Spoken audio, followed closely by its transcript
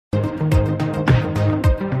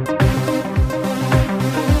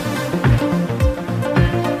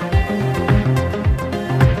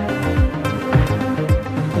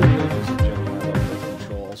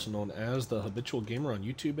as the Habitual Gamer on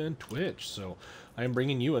YouTube and Twitch. So I am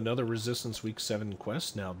bringing you another Resistance Week 7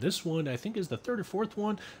 quest. Now this one I think is the third or fourth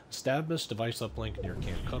one. Establish Device Uplink near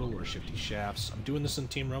Camp Cuddle or Shifty Shafts. I'm doing this in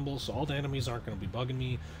Team Rumble, so all the enemies aren't going to be bugging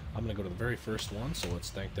me. I'm going to go to the very first one, so let's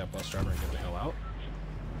thank that bus driver and get the hell out.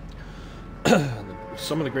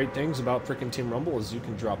 Some of the great things about freaking Team Rumble is you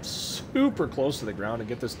can drop super close to the ground and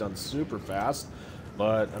get this done super fast.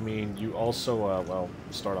 But, I mean, you also, well,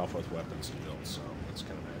 start off with weapons and builds, so that's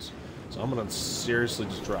kind of nice. So I'm going to seriously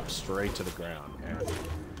just drop straight to the ground. And,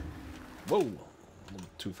 whoa! A little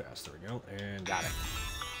too fast. There we go. And got it.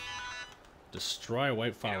 Destroy a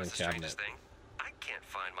white filing cabinet. Thing? I can't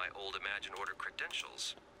find my old Imagine Order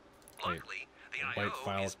credentials. Wait, Luckily, white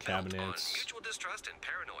file cabinets mutual distrust and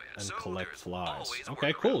paranoia, and so collect flies.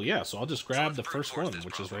 Okay, cool. Yeah, so I'll just grab the first one,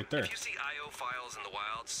 which is right there. If you see IO files in the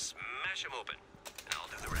wild, smash them open, and I'll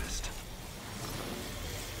do the rest.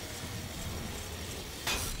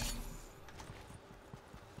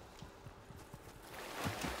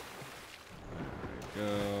 There we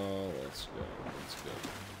go. Let's go. Let's go.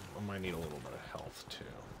 I might need a little bit of health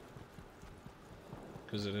too,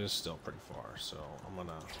 because it is still pretty far. So I'm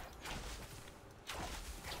gonna.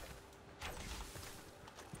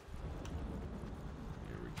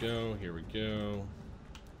 Here we go.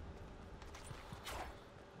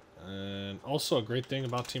 And also a great thing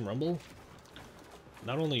about Team Rumble,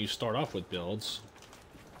 not only you start off with builds,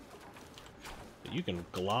 but you can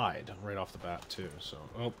glide right off the bat too. So,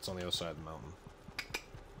 oh, it's on the other side of the mountain.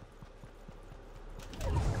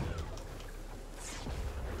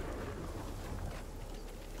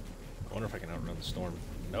 I wonder if I can outrun the storm.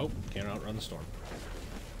 Nope, can't outrun the storm.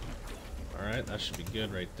 Alright, that should be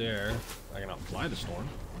good right there. I can outfly the storm.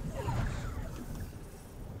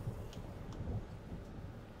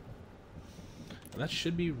 And that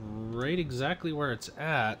should be right exactly where it's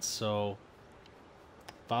at, so...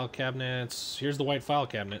 File cabinets... Here's the white file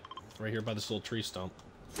cabinet, right here by this little tree stump.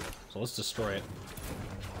 So let's destroy it.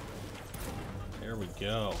 There we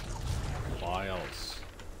go. Files.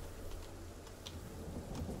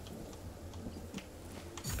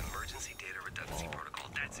 Emergency data redundancy protocol,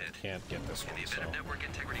 that's it. Can't get this one, In the event of network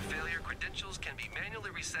integrity failure, credentials can be manually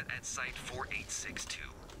reset at site 4862.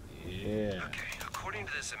 Yeah. Okay, according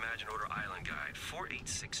to this Imagine Order Island Guide,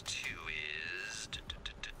 4862 is...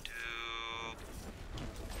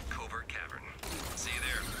 Covert Cavern. See you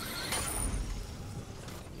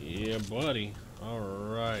there. Yeah, buddy.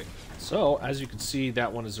 Alright. So, as you can see,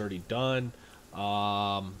 that one is already done.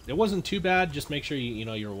 It wasn't too bad. Just make sure you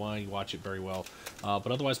know you rewind, you watch it very well.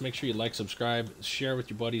 But otherwise, make sure you like, subscribe, share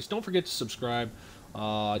with your buddies. Don't forget to subscribe.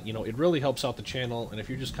 You know, it really helps out the channel. And if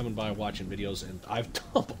you're just coming by watching videos, and I've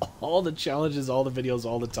done all the challenges, all the videos,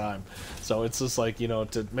 all the time. So it's just like, you know,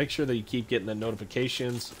 to make sure that you keep getting the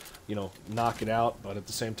notifications, you know, knock it out. But at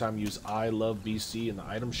the same time, use I Love BC in the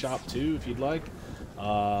item shop too, if you'd like.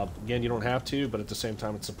 Again, you don't have to, but at the same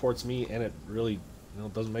time, it supports me, and it really, you know,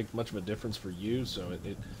 doesn't make much of a difference for you. So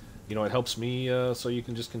it you know, it helps me so you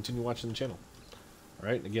can just continue watching the channel. All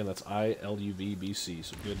right, again, that's ILUVBC.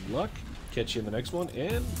 So good luck. Catch you in the next one,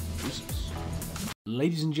 and deuces.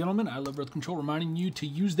 Ladies and gentlemen, I Love Earth Control reminding you to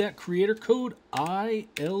use that creator code ILUVBC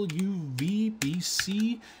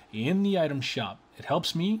in the item shop. It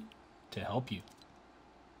helps me to help you.